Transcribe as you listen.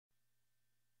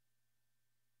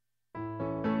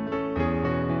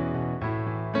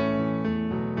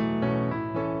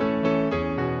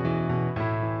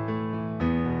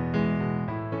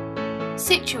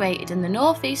Situated in the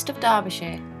northeast of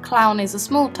Derbyshire, Clowne is a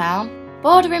small town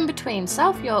bordering between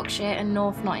South Yorkshire and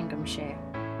North Nottinghamshire.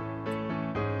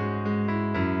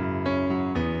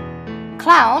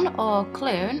 Clowne, or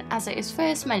Clowne as it is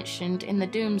first mentioned in the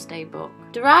Domesday Book,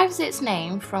 derives its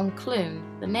name from Clune,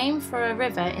 the name for a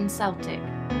river in Celtic.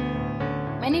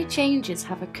 Many changes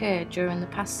have occurred during the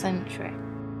past century.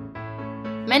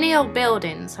 Many old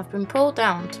buildings have been pulled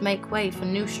down to make way for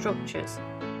new structures.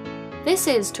 This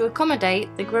is to accommodate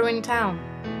the growing town.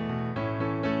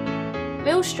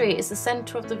 Mill Street is the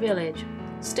centre of the village,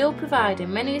 still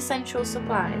providing many essential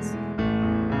supplies.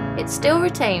 It still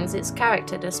retains its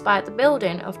character despite the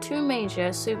building of two major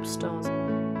superstores.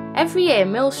 Every year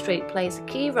Mill Street plays a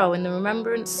key role in the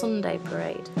Remembrance Sunday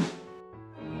Parade.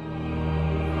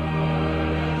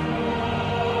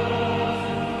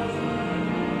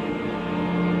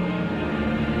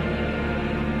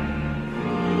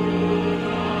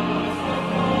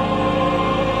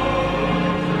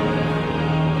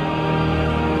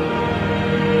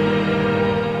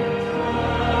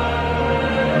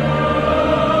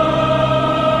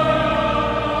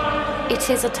 It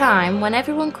is a time when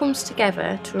everyone comes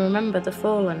together to remember the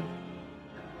fallen.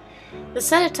 The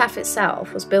cenotaph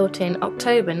itself was built in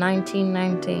October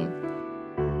 1919.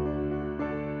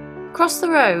 Across the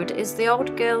road is the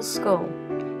Old Girls' School,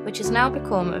 which has now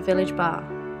become a village bar.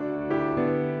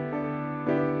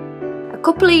 A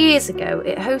couple of years ago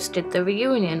it hosted the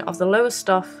reunion of the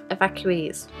Lowestoft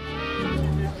evacuees.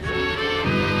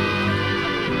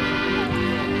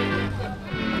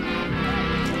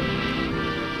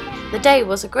 The day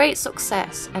was a great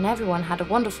success and everyone had a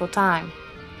wonderful time.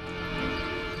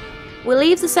 We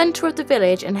leave the centre of the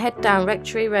village and head down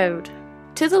Rectory Road.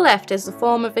 To the left is the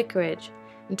former vicarage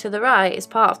and to the right is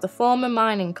part of the former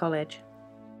mining college.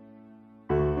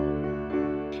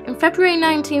 In February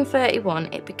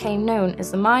 1931 it became known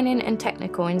as the Mining and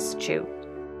Technical Institute.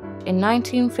 In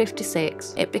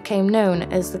 1956 it became known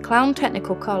as the Clowne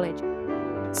Technical College.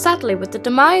 Sadly, with the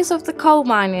demise of the coal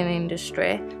mining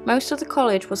industry, most of the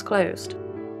college was closed.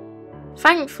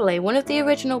 Thankfully, one of the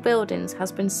original buildings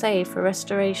has been saved for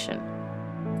restoration.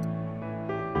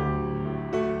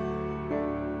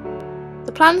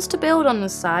 The plans to build on the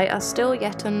site are still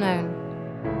yet unknown.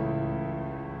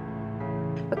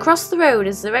 Across the road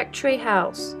is the Rectory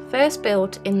House, first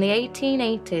built in the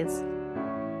 1880s.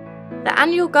 The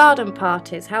annual garden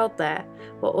parties held there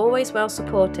were always well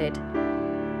supported.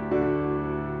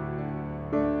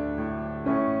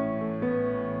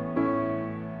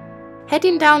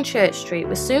 Heading down Church Street,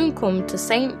 we soon come to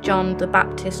St John the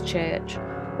Baptist Church,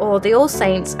 or the All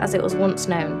Saints as it was once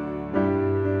known.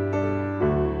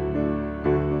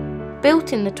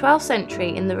 Built in the 12th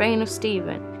century in the reign of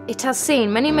Stephen, it has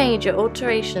seen many major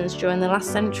alterations during the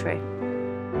last century.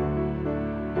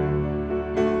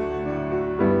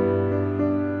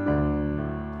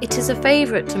 It is a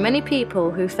favourite to many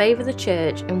people who favour the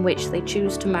church in which they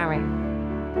choose to marry.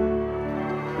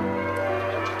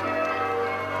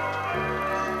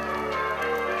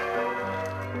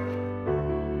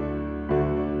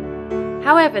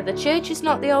 However, the church is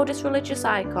not the oldest religious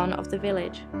icon of the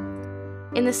village.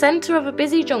 In the centre of a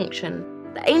busy junction,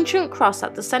 the ancient cross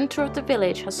at the centre of the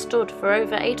village has stood for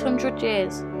over 800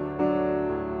 years.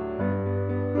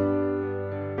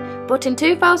 But in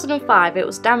 2005 it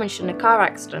was damaged in a car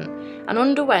accident and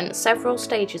underwent several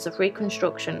stages of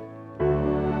reconstruction.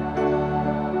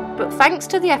 But thanks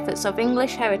to the efforts of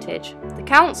English Heritage, the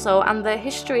Council and the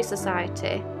History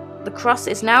Society, the cross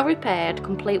is now repaired,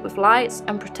 complete with lights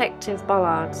and protective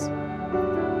bollards.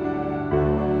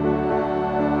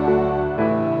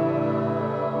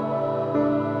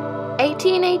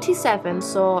 (1887)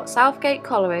 saw Southgate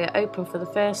Colliery open for the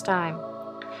first time,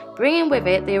 bringing with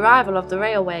it the arrival of the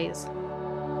railways.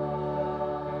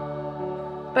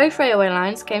 Both railway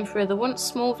lines came through the once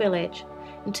small village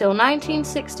until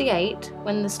 1968,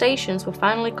 when the stations were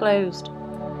finally closed.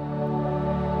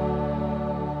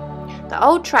 The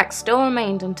old tracks still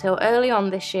remained until early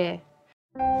on this year.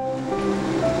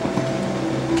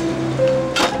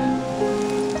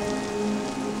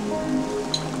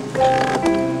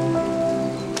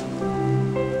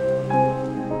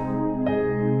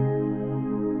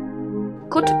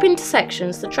 Cut up into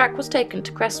sections, the track was taken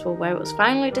to Cresswell where it was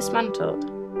finally dismantled.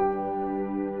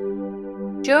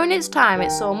 During its time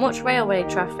it saw much railway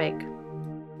traffic.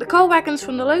 The coal wagons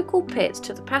from the local pits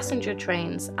to the passenger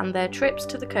trains and their trips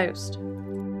to the coast.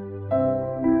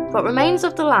 What remains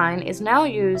of the line is now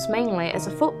used mainly as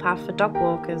a footpath for dog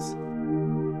walkers.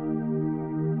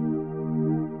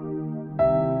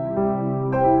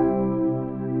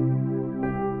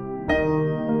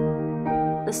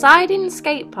 The The siding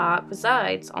skate park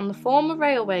resides on the former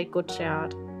railway goods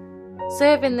yard,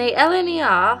 serving the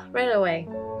LNER railway.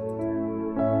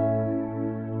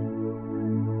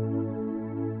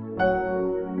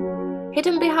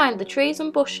 Hidden behind the trees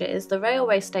and bushes, the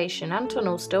railway station and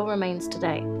tunnel still remains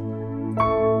today.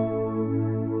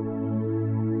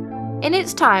 In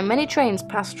its time, many trains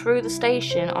passed through the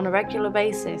station on a regular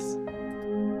basis.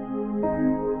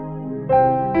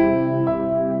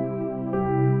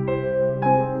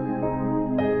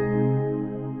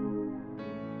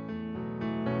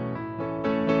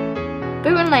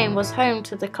 Booton Lane was home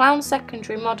to the Clowne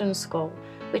Secondary Modern School,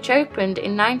 which opened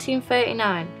in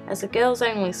 1939 as a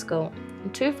girls-only school.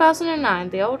 In 2009,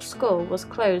 the old school was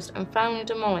closed and finally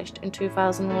demolished in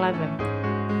 2011.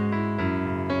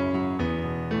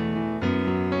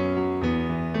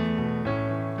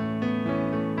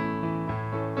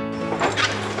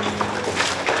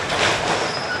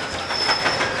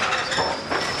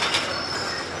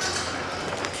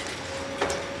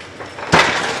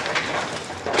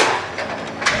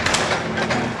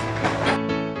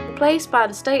 Replaced by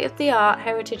the state-of-the-art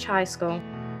Heritage High School.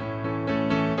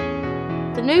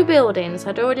 The new buildings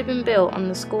had already been built on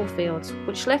the school fields,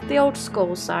 which left the old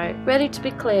school site ready to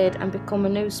be cleared and become a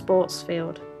new sports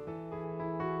field.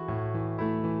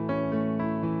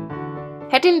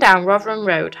 Heading down Rotherham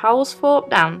Road,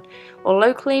 Howlsthorpe Dam, or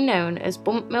locally known as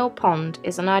Bumpmill Pond,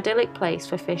 is an idyllic place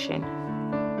for fishing.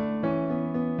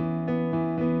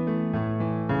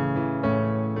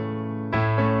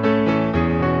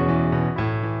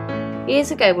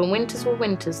 Years ago, when winters were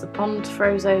winters, the pond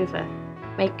froze over,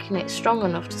 making it strong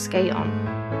enough to skate on.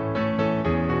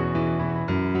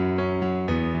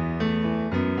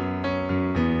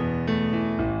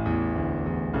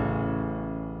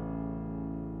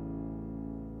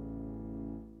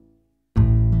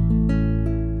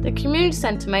 The community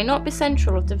centre may not be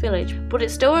central of the village, but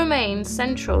it still remains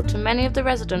central to many of the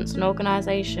residents and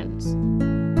organisations.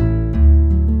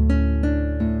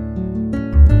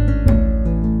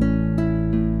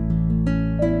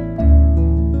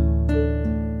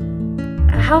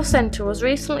 A health centre was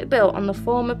recently built on the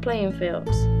former playing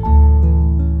fields.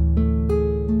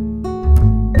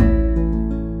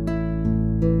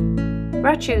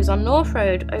 Rathu's on North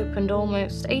Road opened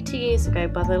almost 80 years ago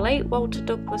by the late Walter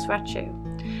Douglas Rathu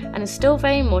and is still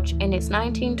very much in its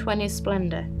 1920s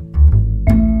splendour.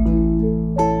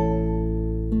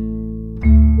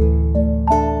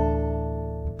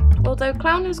 Although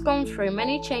Clowne has gone through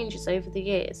many changes over the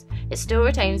years, it still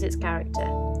retains its character.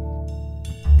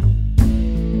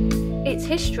 Its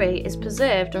history is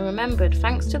preserved and remembered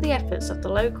thanks to the efforts of the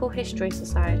local History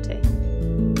Society.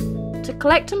 To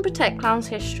collect and protect Clowne's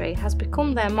history has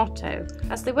become their motto,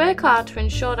 as they work hard to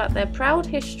ensure that their proud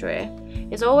history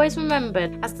is always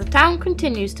remembered as the town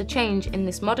continues to change in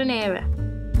this modern era.